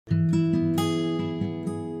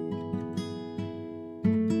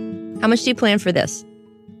How much do you plan for this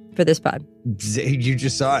pod? You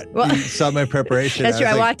just saw it. Well, You saw my preparation. That's true.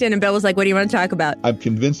 I walked in and Bill was like, what do you want to talk about? I'm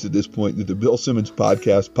convinced at this point that the Bill Simmons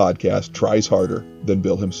podcast tries harder than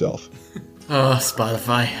Bill himself. Oh,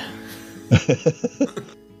 Spotify.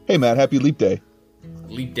 Hey, Matt, happy Leap Day.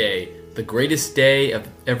 Leap Day, the greatest day of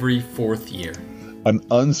every fourth year. An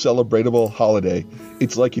uncelebratable holiday.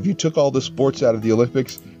 It's like if you took all the sports out of the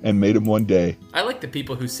Olympics and made them one day. I like the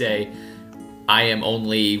people who say, I am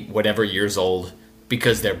only whatever years old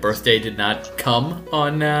because their birthday did not come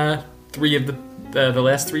on 3 of the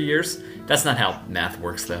last 3 years. That's not how math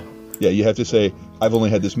works, though. Yeah, you have to say, I've only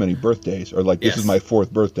had this many birthdays, or like, this Yes. is my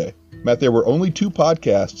 4th birthday. Matt, there were only 2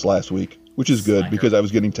 podcasts last week, which is good because I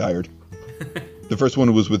was getting tired. The first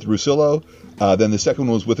one was with Russillo, then the second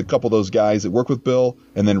one was with a couple of those guys that work with Bill,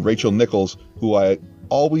 and then Rachel Nichols, who I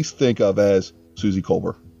always think of as Susie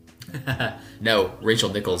Colbert. No, Rachel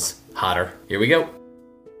Nichols, hotter. Here we go.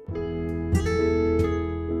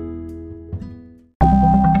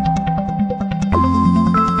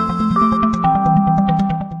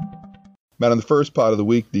 Matt, on the first pod of the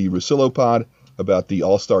week, the Russillo pod about the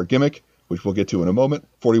All-Star gimmick, which we'll get to in a moment.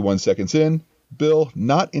 41 seconds in, Bill,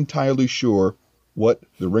 not entirely sure what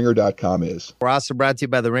TheRinger.com is. We're also brought to you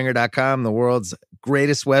by TheRinger.com, the world's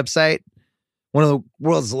greatest website. One of the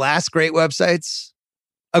world's last great websites.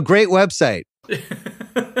 A great website.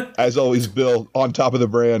 As always, Bill, on top of the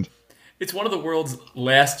brand. It's one of the world's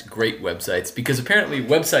last great websites because apparently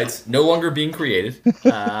websites no longer being created,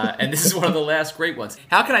 and this is one of the last great ones.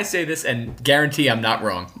 How can I say this and guarantee I'm not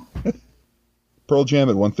wrong? Pearl Jam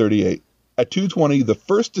at 1:38. At 2:20, the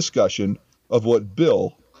first discussion of what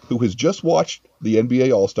Bill, who has just watched the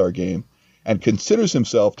NBA All-Star Game and considers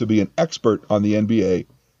himself to be an expert on the NBA,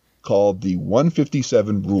 called the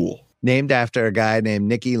 157 rule. Named after a guy named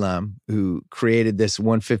Nick Elam, who created this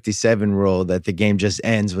 157 rule that the game just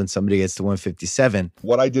ends when somebody gets to 157.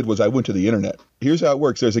 What I did was I went to the internet. Here's how it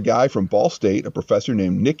works. There's a guy from Ball State, a professor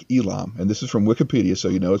named Nick Elam, and this is from Wikipedia, so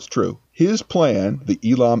you know it's true. His plan, the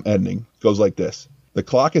Elam ending, goes like this. The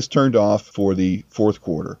clock is turned off for the 4th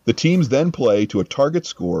quarter. The teams then play to a target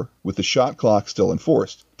score with the shot clock still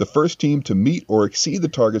enforced. The first team to meet or exceed the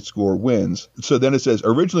target score wins. So then it says,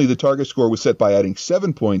 originally the target score was set by adding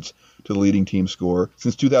 7 points to the leading team score.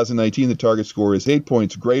 Since 2019, the target score is 8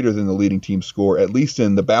 points greater than the leading team score, at least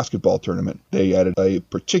in the basketball tournament. They added a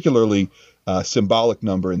particularly symbolic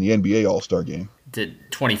number in the NBA All-Star Game. Did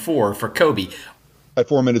 24 for Kobe. At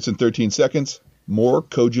 4 minutes and 13 seconds, more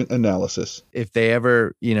cogent analysis. If they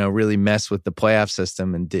ever, really mess with the playoff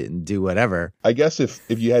system and didn't do whatever. I guess if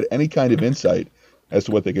you had any kind of insight as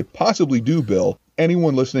to what they could possibly do, Bill,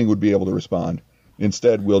 anyone listening would be able to respond.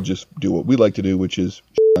 Instead, we'll just do what we like to do, which is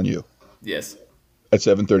on you. Yes. At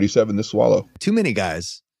 7:37, the Swallow. Too many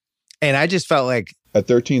guys. And I just felt like... At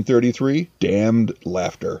 13:33, damned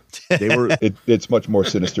laughter. It's much more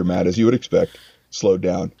sinister, Matt, as you would expect. Slowed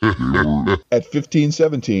down. At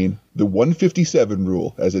 15:17, the 157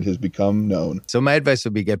 rule, as it has become known. So my advice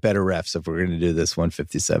would be get better refs if we're going to do this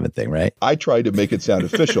 157 thing, right? I tried to make it sound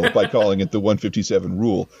official by calling it the 157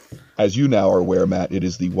 rule. As you now are aware, Matt, it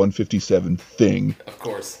is the 157 thing. Of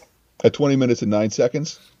course. At 20 minutes and 9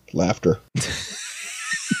 seconds, laughter.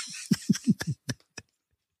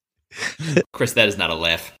 Chris, that is not a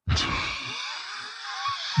laugh.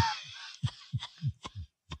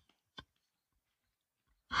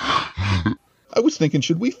 I was thinking,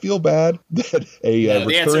 should we feel bad that a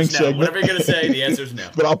recurring segment... Whatever you're going to say, the answer is no.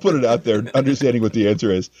 But I'll put it out there, understanding what the answer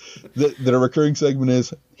is. That a recurring segment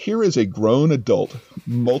is, here is a grown adult,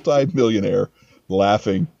 multi-millionaire,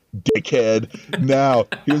 laughing, dickhead. Now,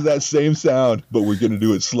 here's that same sound, but we're going to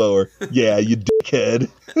do it slower. Yeah, you dickhead.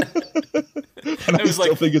 And I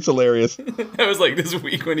still think it's hilarious. That was like this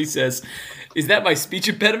week when he says, is that my speech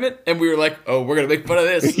impediment? And we were like, oh, we're going to make fun of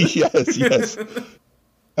this. Yes.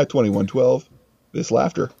 At 21:12, this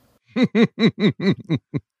laughter.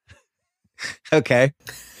 Okay.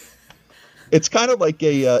 It's kind of like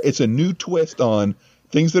it's a new twist on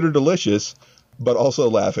things that are delicious, but also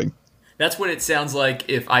laughing. That's what it sounds like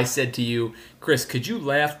if I said to you, Chris, could you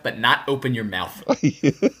laugh but not open your mouth?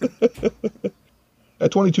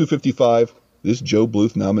 At 22:55, this Joe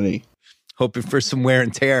Bluth nominee. Hoping for some wear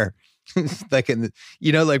and tear. Like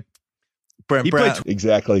Brent Brown.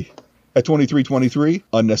 Exactly. At 23:23,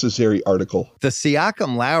 unnecessary article. The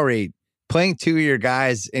Siakam Lowry playing 2 of your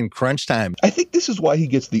guys in crunch time. I think this is why he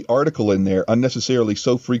gets the article in there unnecessarily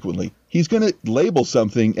so frequently. He's going to label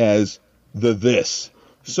something as the this.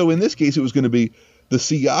 So in this case, it was going to be the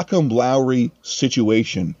Siakam Lowry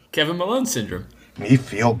situation. Kevin Malone syndrome. Me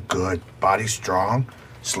feel good, body strong,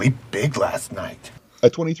 sleep big last night.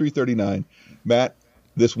 At 23:39, Matt,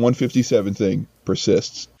 this 157 thing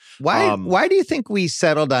persists. Why do you think we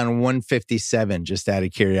settled on 157 just out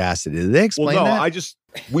of curiosity? Did they explain that?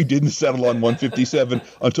 We didn't settle on 157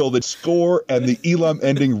 until the score and the Elam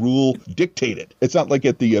ending rule dictated. It's not like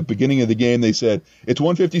at the beginning of the game they said, it's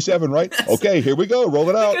 157, right? Okay, here we go. Roll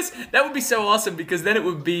it out. Because that would be so awesome, because then it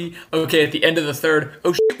would be, okay, at the end of the third,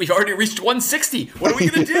 oh shit, we've already reached 160. What are we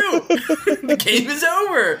going to do? The game is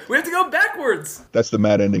over. We have to go backwards. That's the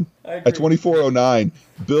Matt ending. At 24:09,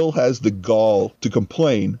 Bill has the gall to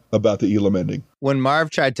complain about the Elam ending. When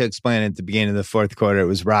Marv tried to explain it at the beginning of the fourth quarter, it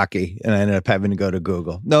was rocky, and I ended up having to go to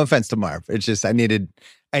Google. No offense to Marv. It's just I needed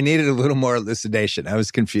a little more elucidation. I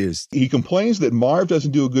was confused. He complains that Marv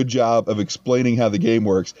doesn't do a good job of explaining how the game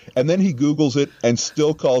works, and then he Googles it and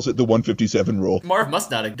still calls it the 157 rule. Marv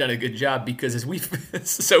must not have done a good job, because as we've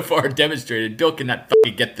so far demonstrated, Bill cannot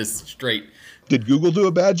fucking get this straight. Did Google do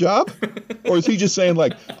a bad job? Or is he just saying,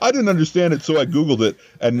 like, I didn't understand it, so I Googled it,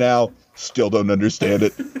 and now still don't understand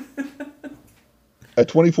it? At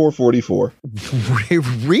 24:44.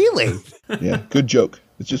 Really? Yeah, good joke.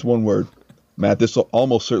 It's just one word. Matt, this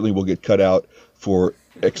almost certainly will get cut out for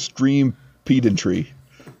extreme pedantry.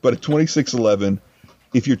 But at 26:11,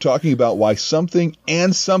 if you're talking about why something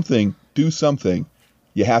and something do something,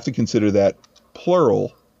 you have to consider that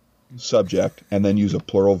plural subject and then use a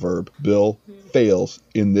plural verb. Bill fails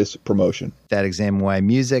in this promotion. That examine why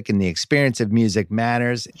music and the experience of music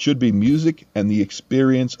matters. It should be music and the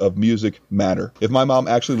experience of music matter. If my mom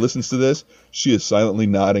actually listens to this, she is silently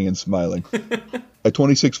nodding and smiling. At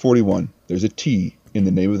 26:41, there's a T in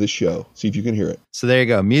the name of this show. See if you can hear it. So there you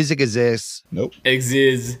go. Music exists. Nope.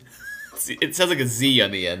 Exists. It sounds like a Z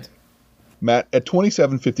on the end. Matt, at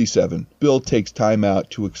 27:57, Bill takes time out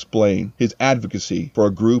to explain his advocacy for a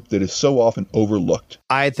group that is so often overlooked.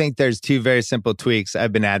 I think there's two very simple tweaks.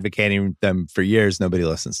 I've been advocating them for years. Nobody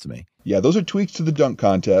listens to me. Yeah, those are tweaks to the dunk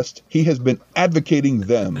contest. He has been advocating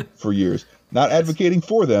them for years. Not advocating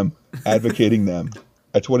for them, advocating them.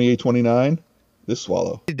 At 28:29, this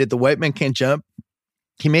swallow. Did the white man can't jump?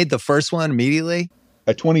 He made the first one immediately.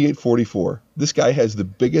 At 28:44, this guy has the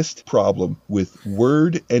biggest problem with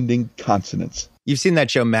word-ending consonants. You've seen that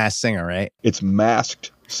show Masked Singer, right? It's Masked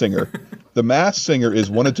Singer. The Masked Singer is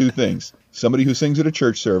one of two things. Somebody who sings at a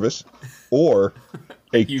church service, or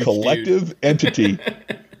a collective entity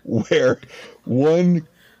where one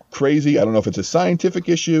crazy, I don't know if it's a scientific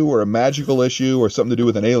issue or a magical issue or something to do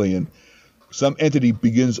with an alien, some entity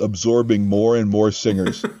begins absorbing more and more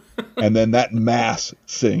singers. And then that mass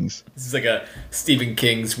sings. This is like a Stephen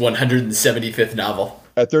King's 175th novel.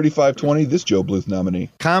 At 35:20, this Joe Bluth nominee.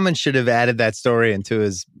 Common should have added that story into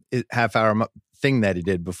his half-hour thing that he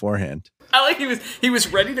did beforehand. I like he was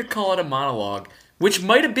ready to call it a monologue, which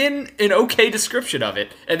might have been an okay description of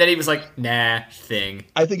it. And then he was like, nah, thing.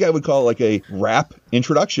 I think I would call it like a rap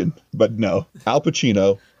introduction. But no. Al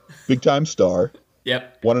Pacino, big-time star.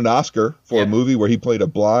 Yep. Won an Oscar for a movie where he played a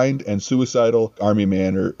blind and suicidal army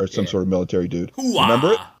man or some sort of military dude. Hoo-ah.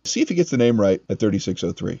 Remember it? See if he gets the name right at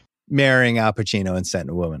 36:03. Marrying Al Pacino and Scent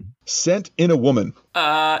in a Woman. Scent in a Woman.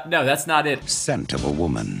 No, that's not it. Scent of a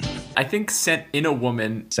Woman. I think Scent in a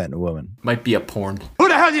Woman Scent in a Woman. might be a porn. Who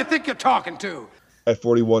the hell do you think you're talking to? At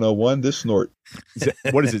 41:01, this snort.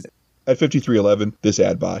 What is it? At 53:11, this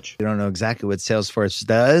ad botch. You don't know exactly what Salesforce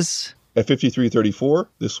does. At 53:34,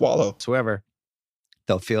 this swallow. Whatsoever.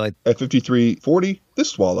 They'll feel like. At 53:40, this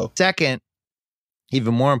swallow. Second,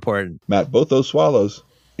 even more important. Matt, both those swallows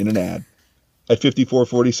in an ad. At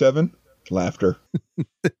 54:47, laughter.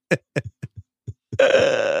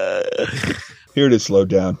 Here it is slowed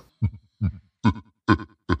down.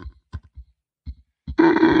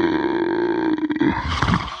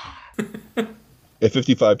 At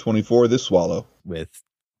 55:24, this swallow. With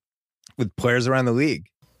players around the league.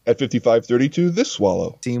 At 55:32, this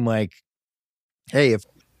swallow. Seem like, hey, if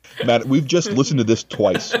Matt, we've just listened to this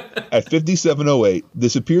twice. At 57:08,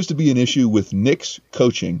 this appears to be an issue with Nick's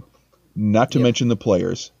coaching, not to mention the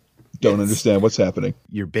players. Don't understand what's happening.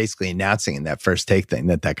 You're basically announcing in that first take thing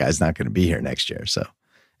that guy's not going to be here next year. So,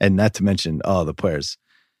 and not to mention all the players.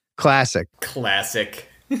 Classic.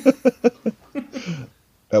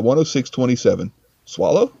 At 106:27,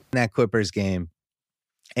 swallow. In that Clippers game,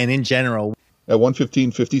 and in general. At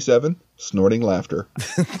 115:57, snorting laughter.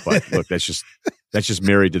 But look, that's just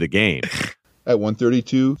married to the game. At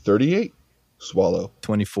 132:38, swallow.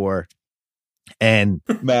 24. And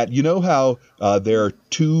Matt, you know how there are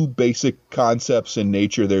two basic concepts in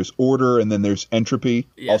nature. There's order and then there's entropy,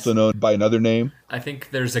 also known by another name. I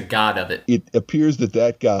think there's a god of it. It appears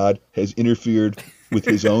that god has interfered with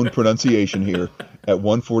his own pronunciation here at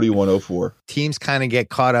 141:04. Teams kind of get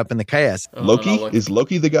caught up in the chaos. Loki? Is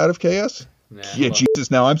Loki the god of chaos? Nah, Yeah, well,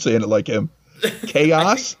 Jesus, now I'm saying it like him.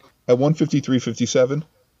 Chaos at 153.57.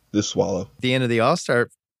 This swallow. The end of the All-Star,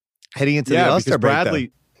 heading into the Yeah, All-Star because break.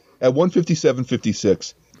 Bradley. At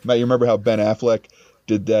 157.56. Matt, you remember how Ben Affleck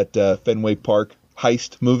did that Fenway Park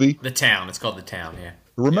heist movie? The Town. It's called The Town, yeah.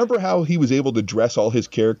 Remember how he was able to dress all his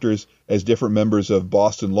characters as different members of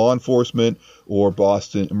Boston law enforcement or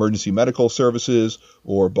Boston Emergency Medical Services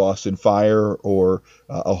or Boston Fire or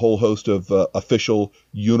a whole host of official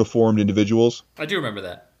uniformed individuals? I do remember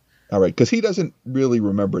that. All right, because he doesn't really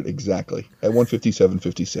remember it exactly at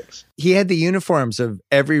 157.56. He had the uniforms of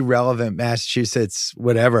every relevant Massachusetts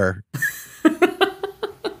whatever.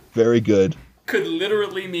 Very good. Could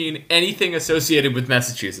literally mean anything associated with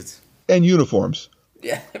Massachusetts. And uniforms,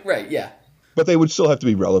 Yeah, right, yeah. but they would still have to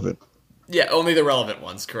be relevant. Yeah, only the relevant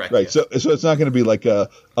ones, correct. Right, yes. so it's not going to be like a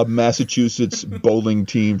Massachusetts bowling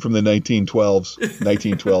team from the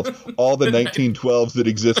 1912s. All the 1912s that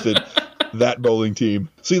existed, that bowling team.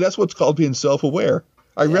 See, that's what's called being self-aware.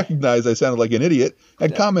 I recognized I sounded like an idiot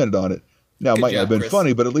and commented on it. Now, it Good might not have job, been Chris.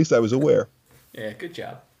 funny, but at least I was aware. Yeah, good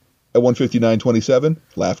job. At 159.27,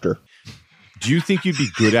 laughter. Do you think you'd be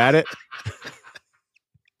good at it?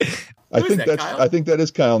 I Who is think that, that's Kyle? I think that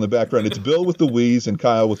is Kyle in the background. It's Bill with the wheeze and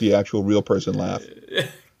Kyle with the actual real person laugh.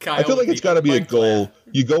 Kyle I feel like with it's the got to be a unmiked goal. laugh.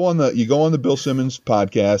 You go on the Bill Simmons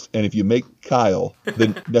podcast, and if you make Kyle, the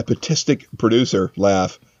nepotistic producer,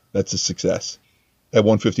 laugh, that's a success. At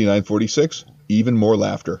 159.46, even more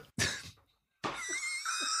laughter.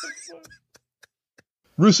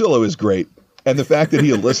 Russillo is great, and the fact that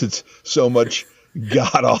he elicits so much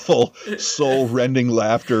god-awful, soul-rending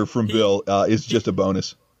laughter from Bill is just a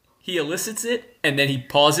bonus. He elicits it, and then he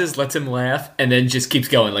pauses, lets him laugh, and then just keeps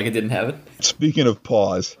going like it didn't happen. Speaking of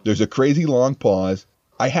pause, there's a crazy long pause.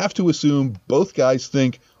 I have to assume both guys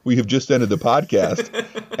think we have just ended the podcast,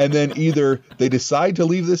 and then either they decide to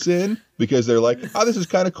leave this in because they're like, oh, this is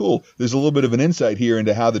kind of cool. There's a little bit of an insight here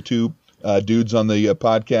into how the two dudes on the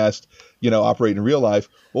podcast, operate in real life,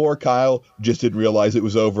 or Kyle just didn't realize it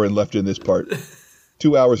was over and left in this part.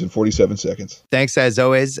 2 hours and 47 seconds. Thanks as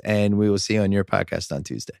always, and we will see you on your podcast on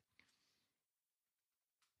Tuesday.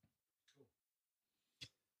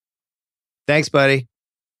 Thanks, buddy.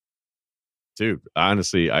 Dude,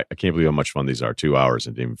 honestly, I can't believe how much fun these are. 2 hours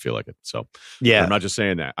and didn't even feel like it. So Yeah, I'm not just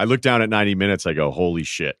saying that. I look down at 90 minutes. I go, holy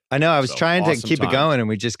shit. I know. I was So, trying to awesome keep it time. going, and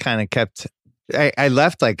we just kind of kept. I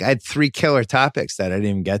left I had 3 killer topics that I didn't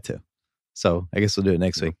even get to, so I guess we'll do it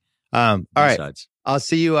next week. All right, Besides. I'll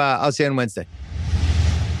see you. I'll see you on Wednesday.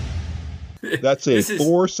 That's a This is-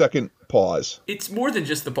 4-second pause. It's more than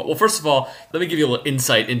just the... Well, first of all, let me give you a little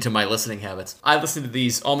insight into my listening habits. I listen to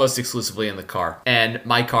these almost exclusively in the car, and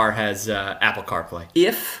my car has Apple CarPlay.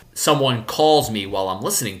 If someone calls me while I'm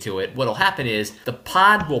listening to it, what'll happen is the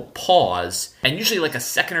pod will pause, and usually like a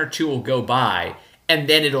second or two will go by, and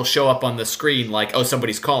then it'll show up on the screen like, oh,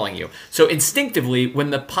 somebody's calling you. So instinctively, when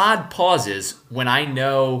the pod pauses, when I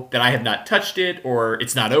know that I have not touched it or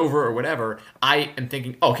it's not over or whatever, I am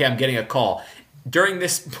thinking, okay, I'm getting a call. During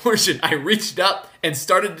this portion, I reached up and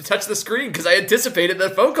started to touch the screen because I anticipated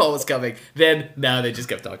that a phone call was coming. Then, no, they just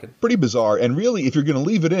kept talking. Pretty bizarre. And really, if you're going to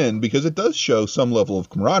leave it in, because it does show some level of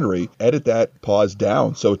camaraderie, edit that pause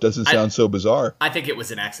down so it doesn't sound so bizarre. I think it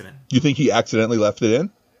was an accident. You think he accidentally left it in?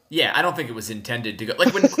 Yeah, I don't think it was intended to go.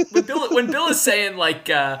 Like when Bill is saying like,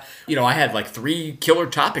 I had like 3 killer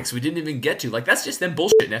topics we didn't even get to. Like that's just them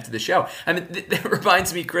bullshitting after the show. I mean, that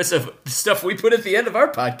reminds me, Chris, of the stuff we put at the end of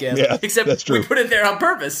our podcast. Yeah, except that's true. we put it there on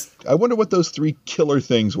purpose. I wonder what those 3 killer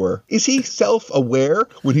things were. Is he self-aware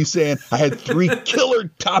when he's saying, I had 3 killer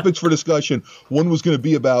topics for discussion? One was going to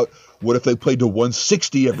be about what if they played to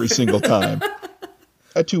 160 every single time?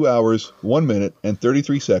 At 2 hours, 1 minute, and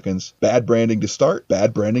 33 seconds, bad branding to start,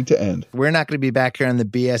 bad branding to end. We're not going to be back here on the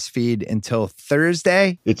BS feed until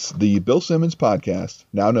Thursday. It's the Bill Simmons podcast,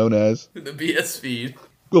 now known as. The BS feed.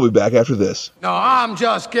 We'll be back after this. No, I'm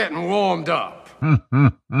just getting warmed up.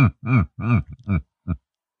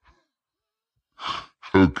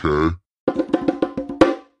 Okay.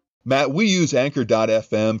 Matt, we use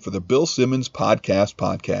Anchor.fm for the Bill Simmons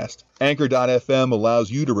podcast. Anchor.fm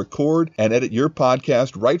allows you to record and edit your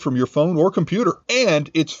podcast right from your phone or computer, and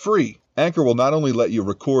it's free. Anchor will not only let you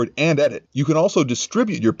record and edit, you can also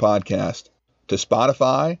distribute your podcast to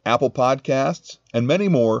Spotify, Apple Podcasts, and many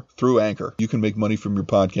more through Anchor. You can make money from your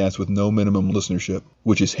podcast with no minimum listenership,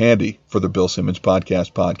 which is handy for the Bill Simmons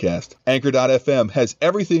podcast. Anchor.fm has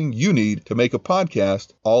everything you need to make a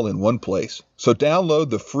podcast all in one place. So download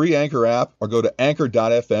the free Anchor app or go to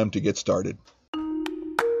Anchor.fm to get started.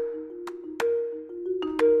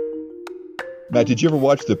 Matt, did you ever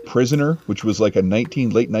watch The Prisoner, which was like a late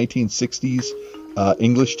 1960s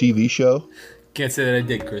English TV show? Can't say that I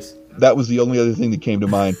did, Chris. That was the only other thing that came to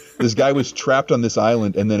mind. This guy was trapped on this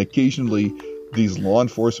island, and then occasionally these law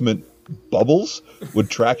enforcement bubbles would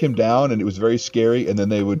track him down, and it was very scary, and then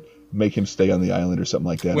they would make him stay on the island or something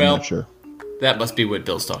like that. Well, I'm not sure. That must be what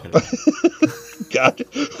Bill's talking about. God,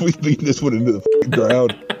 we beat this one into the fucking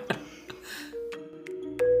ground.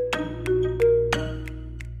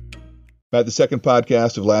 Matt, the second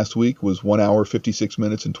podcast of last week was 1 hour, 56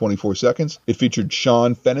 minutes, and 24 seconds. It featured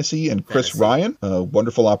Sean Fennessy and Chris Ryan, a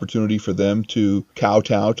wonderful opportunity for them to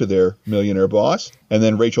kowtow to their millionaire boss. And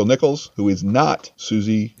then Rachel Nichols, who is not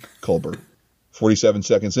Susie Colbert. 47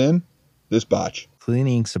 seconds in, this botch.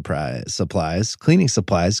 Cleaning supplies.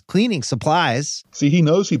 See, he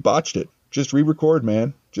knows he botched it. Just re-record,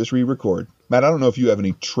 man. Just re-record. Matt, I don't know if you have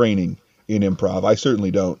any training in improv. I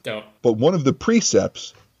certainly don't. But one of the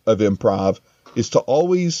precepts of improv is to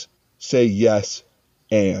always say yes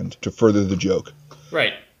and to further the joke.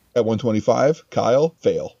 Right. At 125, Kyle,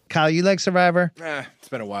 fail. Kyle, you like Survivor? It's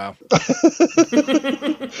been a while.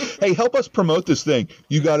 Hey, help us promote this thing.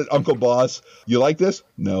 You got it, Uncle Boss. You like this?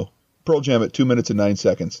 No. Pearl Jam at 2 minutes and 9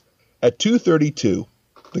 seconds. At 2:32,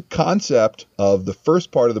 the concept of the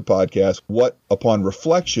first part of the podcast, what upon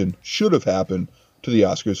reflection should have happened to the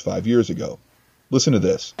Oscars 5 years ago. Listen to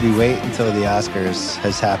this. We wait until the Oscars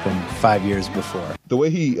has happened 5 years before. The way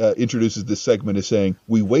he introduces this segment is saying,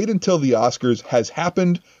 we wait until the Oscars has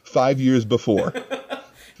happened 5 years before.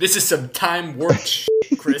 This is some time warped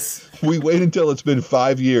Chris. We wait until it's been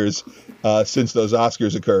 5 years since those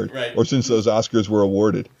Oscars occurred, right, or since those Oscars were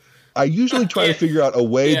awarded. I usually try to figure out a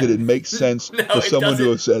way that it makes sense for someone to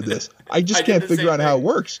have said this. I just can't figure out how it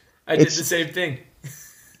works. I did the same thing.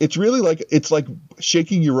 It's really like, it's like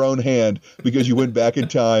shaking your own hand because you went back in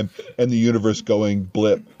time and the universe going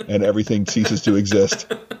blip and everything ceases to exist.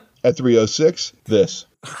 At 3:06, this.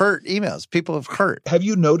 Hurt emails. People have hurt. Have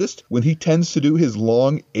you noticed when he tends to do his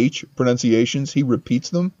long H pronunciations, he repeats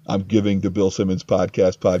them? I'm giving the Bill Simmons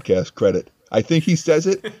podcast credit. I think he says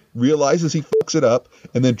it, realizes he fucks it up,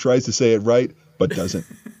 and then tries to say it right, but doesn't.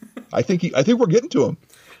 I think we're getting to him.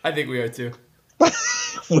 I think we are too.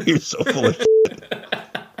 We're so full of shit.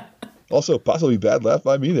 Also, possibly bad laugh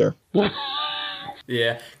by me there.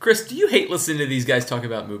 Yeah. Chris, do you hate listening to these guys talk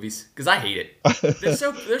about movies? Because I hate it. They're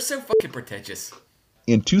so fucking pretentious.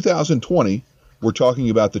 In 2020, we're talking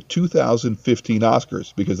about the 2015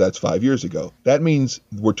 Oscars because that's 5 years ago. That means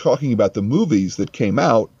we're talking about the movies that came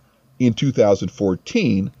out in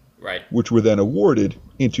 2014, right, which were then awarded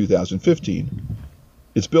in 2015.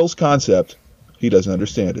 It's Bill's concept. He doesn't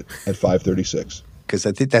understand it at 5:36. Because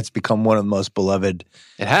I think that's become one of the most beloved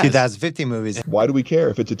 2015 movies. Why do we care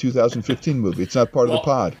if it's a 2015 movie? It's not part of the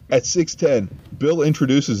pod. At 6:10, Bill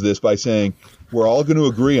introduces this by saying, we're all going to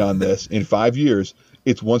agree on this in 5 years.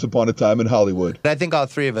 It's Once Upon a Time in Hollywood. I think all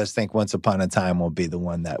three of us think Once Upon a Time will be the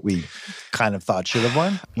one that we kind of thought should have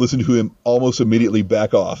won. Listen to him almost immediately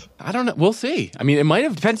back off. I don't know. We'll see. I mean, it might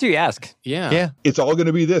have. Depends who you ask. Yeah. It's all going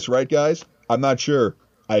to be this, right, guys? I'm not sure.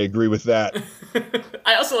 I agree with that.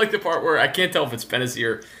 I also like the part where I can't tell if it's Fennessy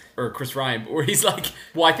or Chris Ryan, where he's like,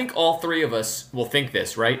 well, I think all three of us will think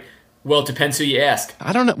this, right? Well, it depends who you ask.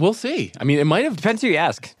 I don't know. We'll see. I mean, it might have. Depends who you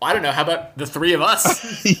ask. I don't know. How about the three of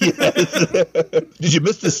us? Did you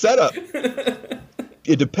miss the setup?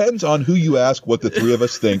 It depends on who you ask what the three of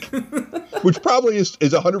us think, which probably is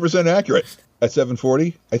 100% accurate. At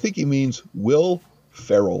 7:40, I think he means Will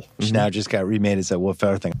Ferrell. Which now just got remade as a Will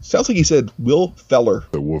Ferrell thing. Sounds like he said Will Feller.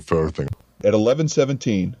 The Will Ferrell thing. At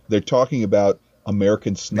 11:17, they're talking about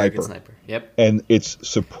American Sniper. Yep. And its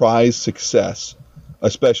surprise success,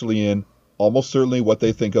 especially in almost certainly what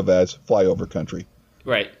they think of as flyover country.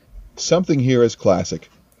 Right. Something here is classic.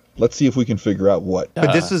 Let's see if we can figure out what.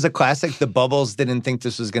 But this was a classic. The Bubbles didn't think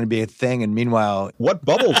this was going to be a thing. And meanwhile... What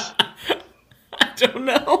Bubbles? I don't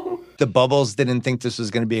know. The Bubbles didn't think this was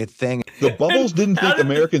going to be a thing. The Bubbles didn't think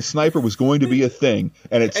American Sniper was going to be a thing.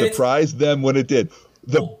 And it surprised them when it did.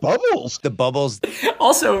 The Bubbles? The Bubbles.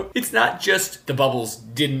 Also, it's not just The Bubbles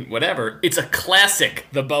didn't whatever. It's a classic.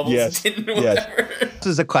 The Bubbles didn't whatever. This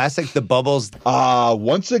is a classic. The Bubbles.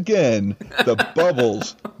 Once again, the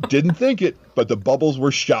Bubbles didn't think it, but the Bubbles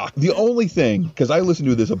were shocked. The only thing, because I listened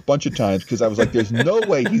to this a bunch of times, because I was like, there's no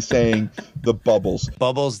way he's saying the Bubbles.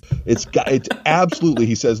 Bubbles. It's absolutely,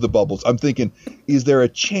 he says the Bubbles. I'm thinking, is there a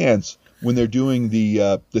chance when they're doing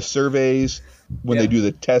the surveys, when they do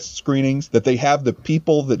the test screenings, that they have the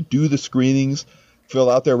people that do the screenings fill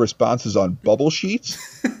out their responses on bubble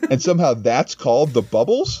sheets, and somehow that's called the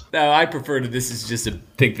Bubbles? No, I prefer to think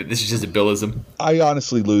that this is just a Billism. I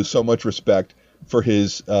honestly lose so much respect for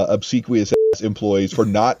his obsequious employees for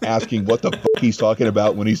not asking what the fuck he's talking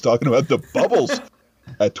about when he's talking about the bubbles.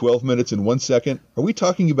 At 12 minutes and 1 second, are we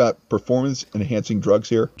talking about performance-enhancing drugs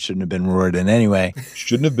here? Shouldn't have been roided anyway.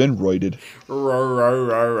 Shouldn't have been roided.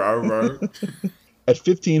 At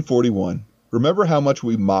 15:41, remember how much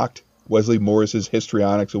we mocked Wesley Morris's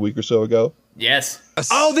histrionics a week or so ago? Yes.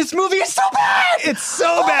 Oh, this movie is so bad. It's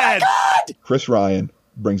so bad. Chris Ryan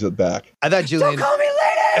brings it back. I thought Julian. Don't call me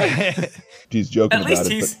lady. He's joking At about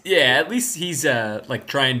least it. at least he's like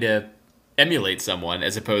trying to emulate someone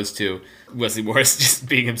as opposed to Wesley Morris just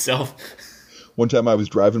being himself. One time I was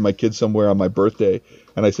driving my kid somewhere on my birthday,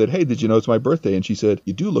 and I said, "Hey, did you know it's my birthday?" And she said,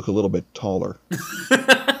 "You do look a little bit taller."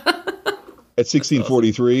 At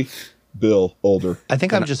 16:43, Bill, older. I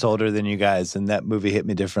think I'm just older than you guys, and that movie hit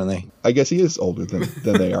me differently. I guess he is older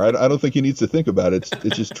than they are. I don't think he needs to think about it.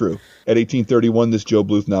 It's just true. At 18:31, this Joe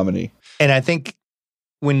Bluth nominee. And I think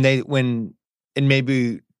and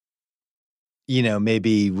maybe,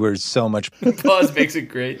 maybe we're so much. Pause makes it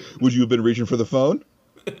great. Would you have been reaching for the phone?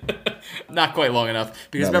 Not quite long enough.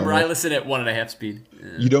 Because remember, I listen at 1.5 speed.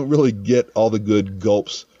 You don't really get all the good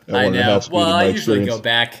gulps at I 1.5 know. speed. Well, in my I usually experience. go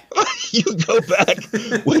back. You go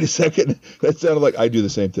back. Wait a second. That sounded like I do the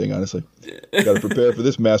same thing, honestly. Got to prepare for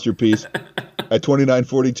this masterpiece. At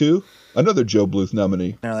 29:42, another Joe Bluth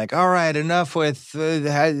nominee. They're like, all right, enough with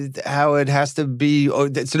how it has to be. Oh,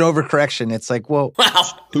 it's an overcorrection. It's like, well, Wow.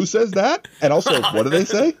 Who says that? And also, what do they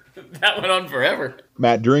say? That went on forever.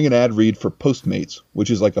 Matt, during an ad read for Postmates, which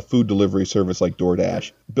is like a food delivery service like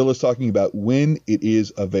DoorDash, Bill is talking about when it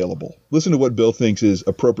is available. Listen to what Bill thinks is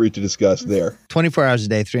appropriate to discuss there. 24 hours a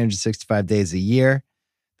day, 365 days a year.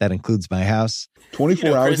 That includes my house.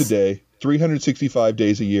 24 hours Chris, a day, 365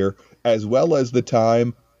 days a year, as well as the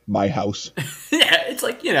time, my house. Yeah, it's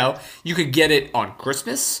like, you could get it on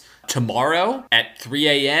Christmas, tomorrow at 3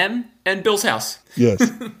 a.m., and Bill's house. Yes,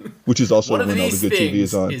 which is also One of when all the these good TV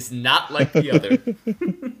is things on. is not like the other.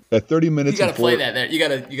 At 30 minutes You gotta and play that there. You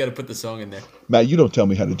gotta put the song in there. Matt, you don't tell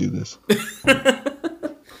me how to do this.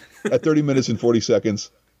 At 30 minutes and 40 seconds,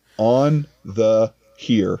 on the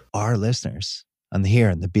Here. Our listeners on the Here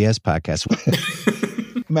on the BS podcast.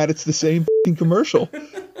 Matt, it's the same f***ing commercial.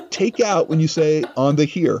 Take out when you say on the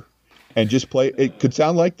Here and just play. It could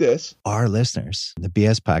sound like this. Our listeners, the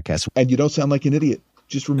BS podcast. And you don't sound like an idiot.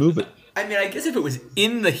 Just remove it. I mean, I guess if it was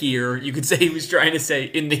in the here, you could say he was trying to say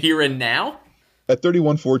in the here and now. At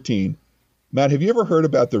 31:14, Matt, have you ever heard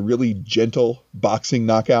about the really gentle boxing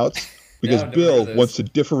knockouts? Because No, never heard Bill of those. wants to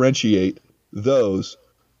differentiate those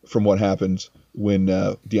from what happens when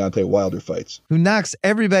Deontay Wilder fights. Who knocks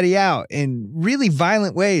everybody out in really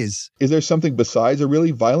violent ways. Is there something besides a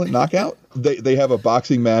really violent knockout? They have a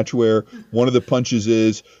boxing match where one of the punches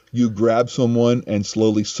is you grab someone and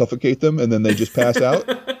slowly suffocate them and then they just pass out.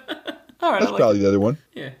 All right, That's probably the other one.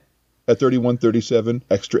 Yeah. At 31:37,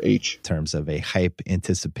 extra H. In terms of a hype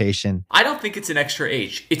anticipation. I don't think it's an extra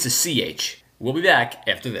H. It's a CH. We'll be back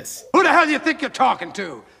after this. Who the hell do you think you're talking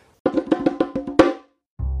to?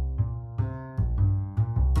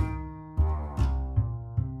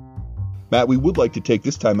 Matt, we would like to take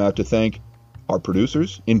this time out to thank our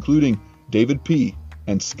producers, including David P.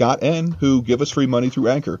 and Scott N., who give us free money through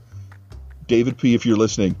Anchor. David P., if you're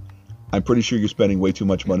listening, I'm pretty sure you're spending way too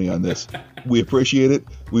much money on this. We appreciate it.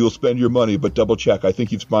 We will spend your money, but double check. I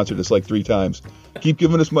think you've sponsored us like 3 times. Keep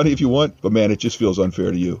giving us money if you want, but man, it just feels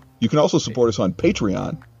unfair to you. You can also support us on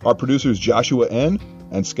Patreon. Our producers Joshua N.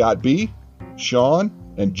 and Scott B., Sean,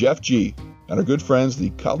 and Jeff G., and our good friends,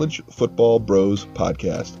 the College Football Bros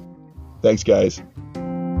Podcast. Thanks, guys.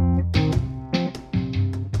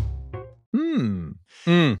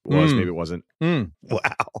 Was, maybe it wasn't.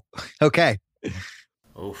 Wow. Okay.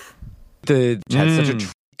 Oof. The Chad's such a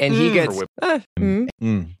and he gets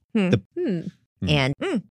And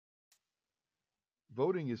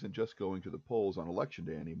Voting isn't just going to the polls on Election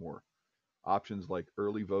Day anymore. Options like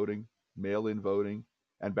early voting, mail-in voting,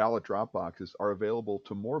 and ballot drop boxes are available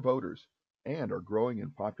to more voters and are growing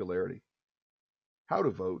in popularity. How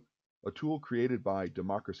to Vote, a tool created by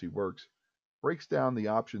Democracy Works, breaks down the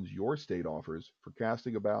options your state offers for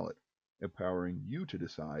casting a ballot, empowering you to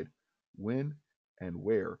decide when and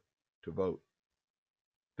where to vote.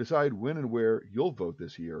 Decide when and where you'll vote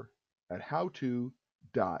this year at howto.vote.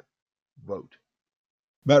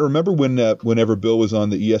 Matt, remember whenever Bill was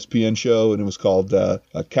on the ESPN show and it was called a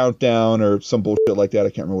Countdown or some bullshit like that? I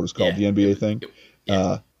can't remember what it's called, Yeah. the NBA thing.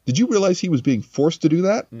 Yeah. Did you realize he was being forced to do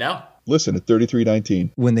that? No. Listen, at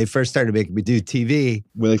 33:19, When they first started making me do TV,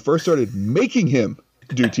 when they first started making him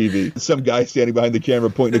do TV, some guy standing behind the camera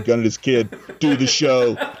pointing a gun at his kid, do the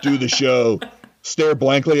show, stare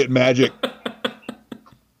blankly at Magic.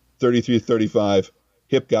 33:35,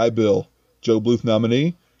 hip guy Bill Joe Bluth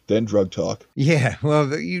nominee, then drug talk. Yeah,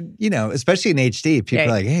 well, you know, especially in HD, people are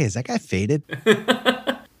like, hey, is that guy faded?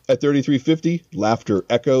 At 3350, laughter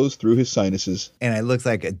echoes through his sinuses. And I look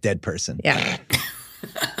like a dead person. Yeah.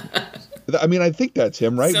 I mean, I think that's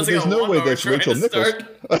him, right? Sounds But like there's a no way lawnmower that's trying Rachel to Nichols.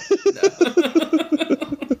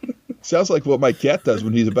 Sounds like what my cat does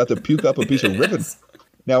when he's about to puke up a piece of ribbon.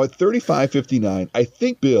 Now, at 35:59, I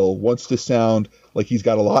think Bill wants to sound like he's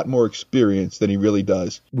got a lot more experience than he really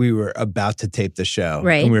does. We were about to tape the show.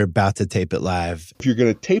 Right. And we were about to tape it live. If you're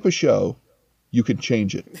going to tape a show, you can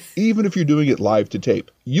change it. Even if you're doing it live to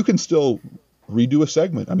tape, you can still redo a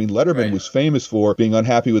segment. I mean, Letterman was famous for being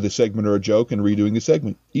unhappy with a segment or a joke and redoing the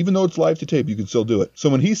segment. Even though it's live to tape, you can still do it. So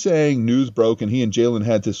when he's saying news broke and he and Jalen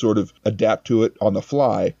had to sort of adapt to it on the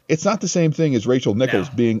fly, it's not the same thing as Rachel Nichols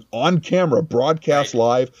being on camera, broadcast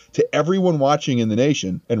live to everyone watching in the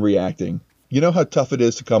nation and reacting. You know how tough it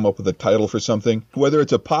is to come up with a title for something, whether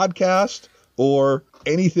it's a podcast or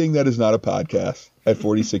anything that is not a podcast. At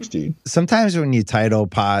 4016. Sometimes when you title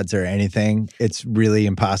pods or anything, it's really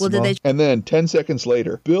impossible. Well, and then 10 seconds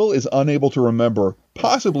later, Bill is unable to remember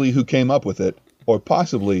possibly who came up with it or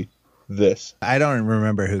possibly this. I don't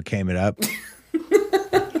remember who came it up.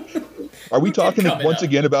 Are we talking once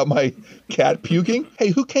again about my cat puking? Hey,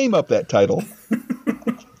 who came up that title?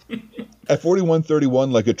 At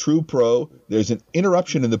 4131, like a true pro, there's an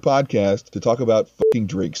interruption in the podcast to talk about fucking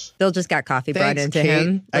drinks. Bill just got coffee brought Thanks, into Kate.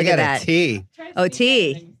 him. I Look got at that. a tea. Oh,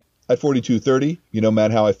 tea. At 4230, you know,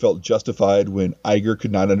 Matt, how I felt justified when Iger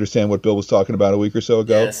could not understand what Bill was talking about a week or so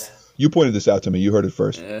ago? Yes. You pointed this out to me. You heard it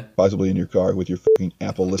first. Possibly in your car with your fucking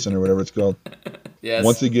Apple Listen or whatever it's called. Yes.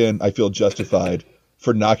 Once again, I feel justified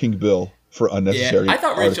for knocking Bill for unnecessary I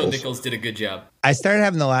thought Rachel articles. Nichols did a good job. I started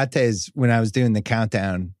having the lattes when I was doing the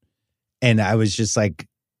countdown, and I was just like,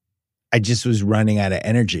 I just was running out of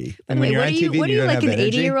energy. And when Wait, you're what on are you, TV, what are you you don't like have an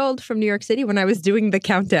energy. 80-year-old from New York City when I was doing the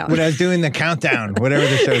countdown? When I was doing the countdown, whatever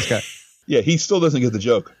the show's called. Yeah, he still doesn't get the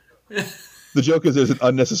joke. The joke is there's an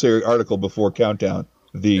unnecessary article before countdown.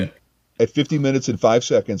 At 50 minutes and 5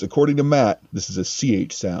 seconds, according to Matt, this is a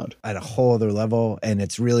CH sound. At a whole other level, and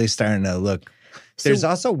it's really starting to look. There's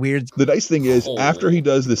also weird. The nice thing is, after he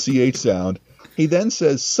does the CH sound, he then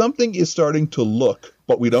says something is starting to look,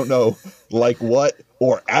 but we don't know like what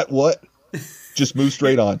or at what. Just move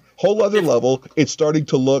straight on. Whole other level, it's starting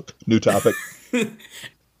to look, new topic.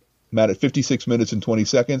 Matt, at 56 minutes and 20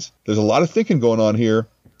 seconds, there's a lot of thinking going on here,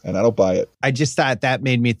 and I don't buy it. I just thought that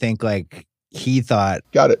made me think like he thought.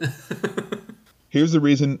 Got it. Here's the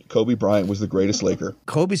reason Kobe Bryant was the greatest Laker.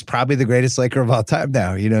 Kobe's probably the greatest Laker of all time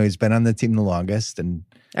now. You know, he's been on the team the longest and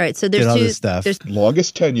All right, so did there's all two this stuff. There's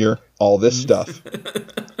Longest tenure, all this stuff.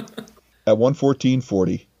 At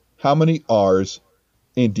 114.40, how many R's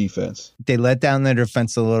in defense? They let down their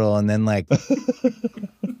defense a little, and then like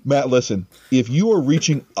Matt, listen, if you are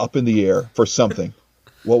reaching up in the air for something,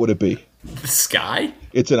 what would it be? The sky?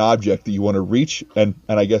 It's an object that you want to reach and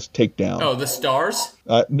I guess take down. Oh, the stars?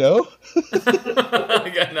 No?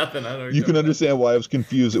 I got nothing. I don't You can understand why I was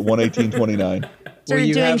confused at 118.29. where Started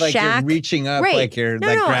you doing have like Shaq. you're reaching up Right. like you're No,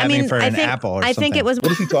 like no, I grabbing mean, for I an think- apple or I something. think it was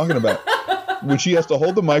What is he talking about? When she has to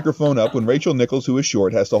hold the microphone up, when Rachel Nichols, who is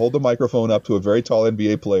short, has to hold the microphone up to a very tall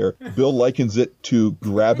NBA player, Bill likens it to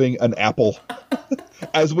grabbing an apple,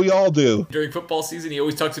 as we all do. During football season, he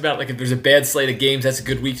always talks about, like, if there's a bad slate of games, that's a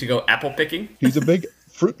good week to go apple picking. He's a big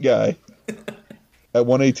fruit guy. At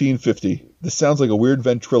 118.50, this sounds like a weird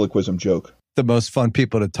ventriloquism joke. the most fun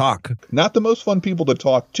people to talk. Not the most fun people to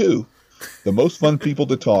talk to, the most fun people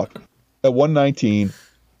to talk. At 119,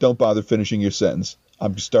 don't bother finishing your sentence.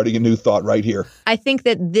 I'm starting a new thought right here. I think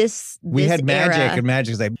that We had Magic, era, and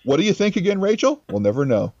Magic's like, What do you think again, Rachel? We'll never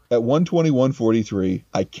know. At 121.43,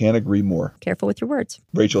 I can't agree more. Careful with your words.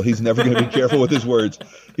 Rachel, he's never going to be careful with his words.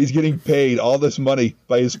 He's getting paid all this money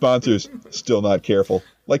by his sponsors. Still not careful.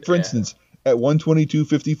 Like, for instance, at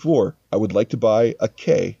 122.54, I would like to buy a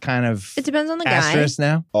K. kind of It depends on the guy. asterisk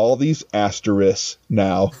now. All these asterisks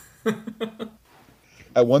now.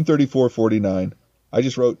 At 134.49, I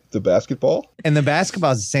just wrote the basketball. And the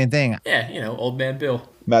basketball is the same thing. Yeah, you know, old man Bill.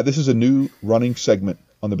 Matt, this is a new running segment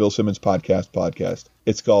on the Bill Simmons podcast.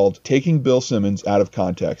 It's called Taking Bill Simmons Out of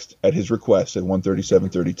Context at his request at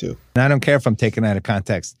 137.32. And I don't care if I'm taken out of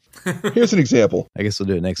context. Here's an example. I guess we'll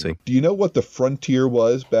do it next week. Do you know what the frontier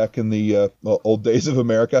was back in the old days of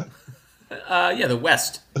America? Yeah, the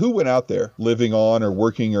West. Who went out there living on or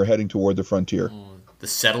working or heading toward the frontier? The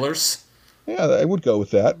settlers. Yeah, I would go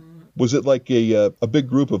with that. Was it like a big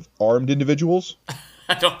group of armed individuals?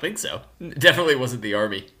 I don't think so. Definitely wasn't the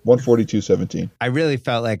Army. 142-17. I really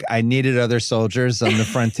felt like I needed other soldiers on the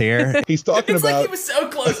frontier. He's talking It's about. like he was so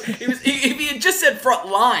close. If he had just said front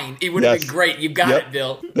line, it would have Yes. been great. You got Yep. it,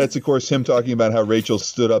 Bill. That's, of course, him talking about how Rachel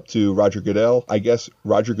stood up to Roger Goodell. I guess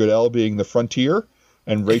Roger Goodell being the frontier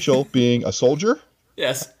and Rachel being a soldier.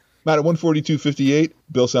 Yes. Matt, at 142.58,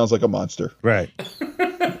 Bill sounds like a monster. Right.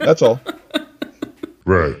 That's all.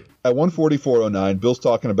 Right. At 144.09, Bill's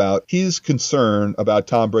talking about his concern about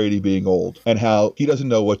Tom Brady being old and how he doesn't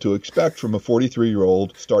know what to expect from a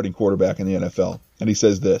 43-year-old starting quarterback in the NFL. And he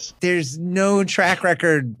says this. There's no track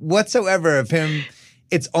record whatsoever of him.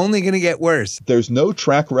 It's only going to get worse. There's no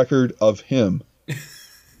track record of him.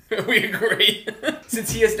 We agree.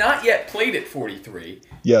 Since he has not yet played at 43,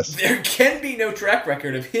 Yes. there can be no track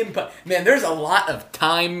record of him. But man, there's a lot of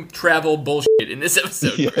time travel bullshit in this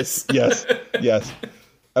episode. Yes. Yes. Yes.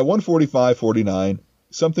 At 145.49,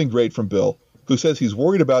 something great from Bill, who says he's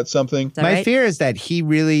worried about something. My right? fear is that he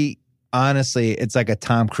really, honestly, it's like a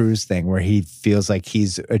Tom Cruise thing where he feels like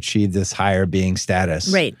he's achieved this higher being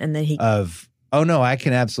status. Right. And then he. Of, oh no, I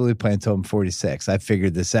can absolutely play until I'm 46. I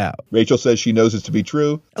figured this out. Rachel says she knows it to be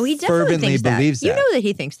true. Oh, he definitely fervently thinks that. believes You that. know that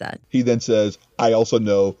he thinks that. He then says, I also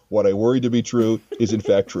know what I worry to be true is in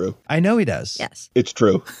fact true. I know he does. Yes. It's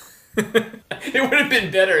true. It would have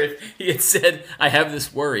been better if he had said, I have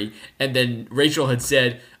this worry, and then Rachel had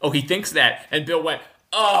said, oh, he thinks that, and Bill went,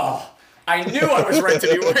 oh, I knew I was right to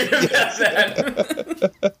be worried about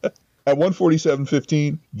that. At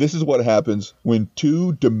 147.15, this is what happens when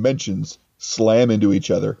two dimensions slam into each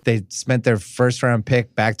other. They spent their first round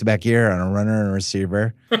pick back-to-back year on a runner and a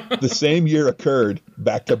receiver. The same year occurred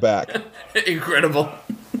back to back. Incredible.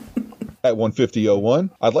 At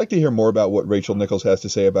 150.01, I'd like to hear more about what Rachel Nichols has to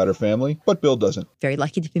say about her family, but Bill doesn't. Very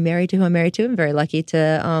lucky to be married to who I'm married to. I'm very lucky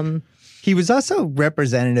to. He was also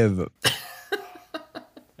representative.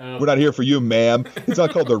 We're not here for you, ma'am. It's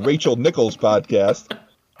not called the Rachel Nichols podcast.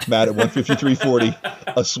 Matt, at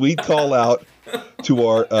 153.40, a sweet call out to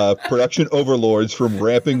our production overlords from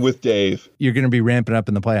Ramping with Dave. You're going to be ramping up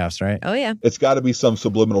in the playoffs, right? Oh, yeah. It's got to be some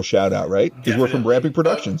subliminal shout out, right? Because we're from Ramping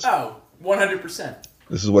Productions. Oh, 100%.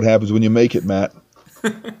 This is what happens when you make it, Matt.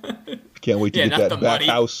 Can't wait to Yeah, get not that the back money.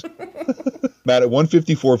 house. Matt, at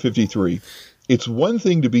 154.53, it's one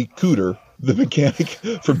thing to be Cooter, the mechanic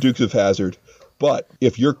from Dukes of Hazzard. But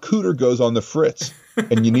if your Cooter goes on the fritz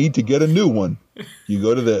and you need to get a new one, you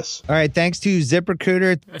go to this. All right, thanks to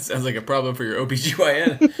ZipRecruiter. That sounds like a problem for your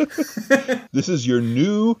OBGYN. This is your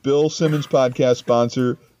new Bill Simmons podcast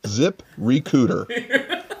sponsor, Zip Recooter.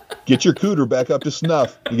 Get your Cooter back up to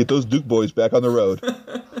snuff and get those Duke boys back on the road.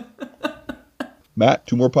 Matt,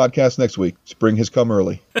 2 more podcasts next week. Spring has come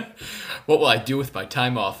early. What will I do with my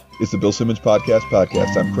time off? It's the Bill Simmons podcast.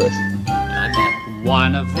 I'm Chris. I'm Matt.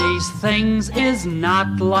 One of these things is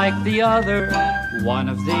not like the other. One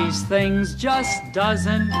of these things just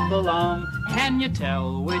doesn't belong. Can you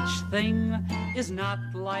tell which thing is not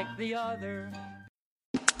like the other?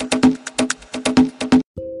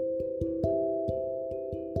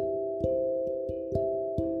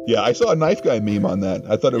 Yeah, I saw a knife guy meme on that.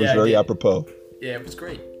 I thought it was Yeah, I very did. apropos. Yeah, it was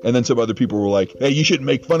great. And then some other people were like, hey, you shouldn't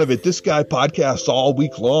make fun of it. This guy podcasts all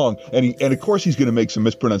week long. And of course he's going to make some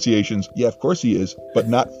mispronunciations. Yeah, of course he is. But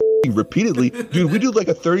not repeatedly. Dude, we do like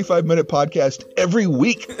a 35-minute podcast every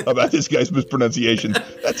week about this guy's mispronunciations.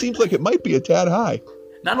 That seems like it might be a tad high.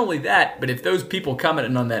 Not only that, but if those people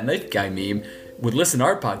commenting on that knife guy meme would listen to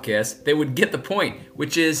our podcast, they would get the point,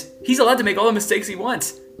 which is he's allowed to make all the mistakes he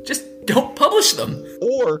wants. Just don't publish them.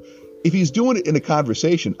 Or if he's doing it in a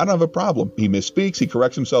conversation, I don't have a problem. He misspeaks, he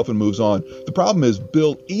corrects himself and moves on. The problem is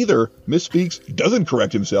Bill either misspeaks, doesn't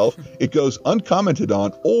correct himself, it goes uncommented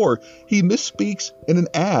on, or he misspeaks in an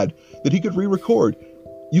ad that he could re-record.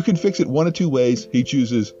 You can fix it one of two ways. He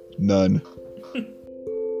chooses none.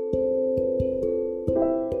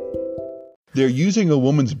 They're using a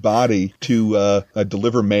woman's body to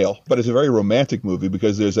deliver mail, but it's a very romantic movie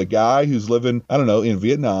because there's a guy who's living, I don't know, in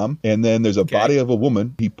Vietnam, and then there's a body of a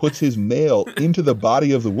woman. He puts his mail into the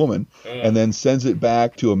body of the woman and then sends it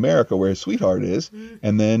back to America where his sweetheart is,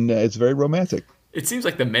 and then it's very romantic. It seems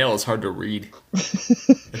like the mail is hard to read.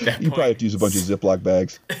 You probably have to use a bunch of Ziploc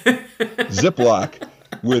bags. Ziploc,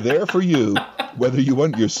 we're there for you, whether you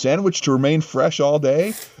want your sandwich to remain fresh all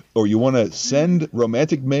day or you want to send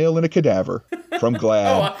romantic mail in a cadaver from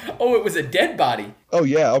Glad. Oh, it was a dead body. Oh,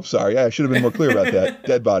 yeah. I'm sorry. I should have been more clear about that.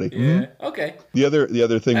 Dead body. Yeah. Mm-hmm. Okay. The other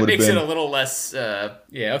thing That would have makes been. it a little less.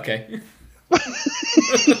 Yeah. Okay.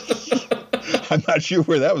 I'm not sure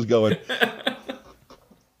where that was going.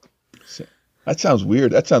 That sounds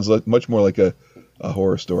weird. That sounds like much more like a a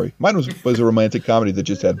horror story. Mine was a romantic comedy that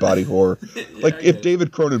just had body horror. Like if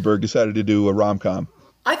David Cronenberg decided to do a rom-com.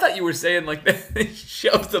 I thought you were saying like they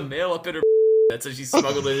shoved the mail up in her. That's how she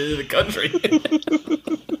smuggled it into the country.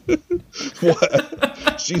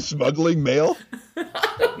 What? She's smuggling mail?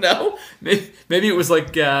 I don't know. Maybe it was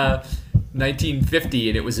like 1950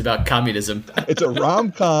 and it was about communism. It's a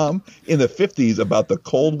rom-com in the 50s about the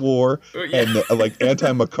Cold War and like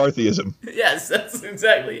anti-McCarthyism. Yes, that's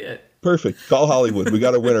exactly it. Perfect. Call Hollywood. We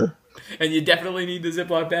got a winner. And you definitely need the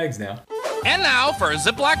Ziploc bags now. And now for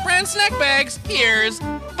Ziploc brand snack bags, here's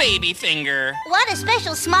Baby Finger. Want a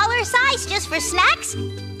special smaller size just for snacks?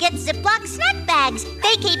 Get Ziploc snack bags.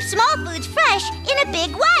 They keep small foods fresh in a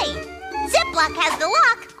big way. Ziploc has the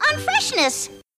lock on freshness.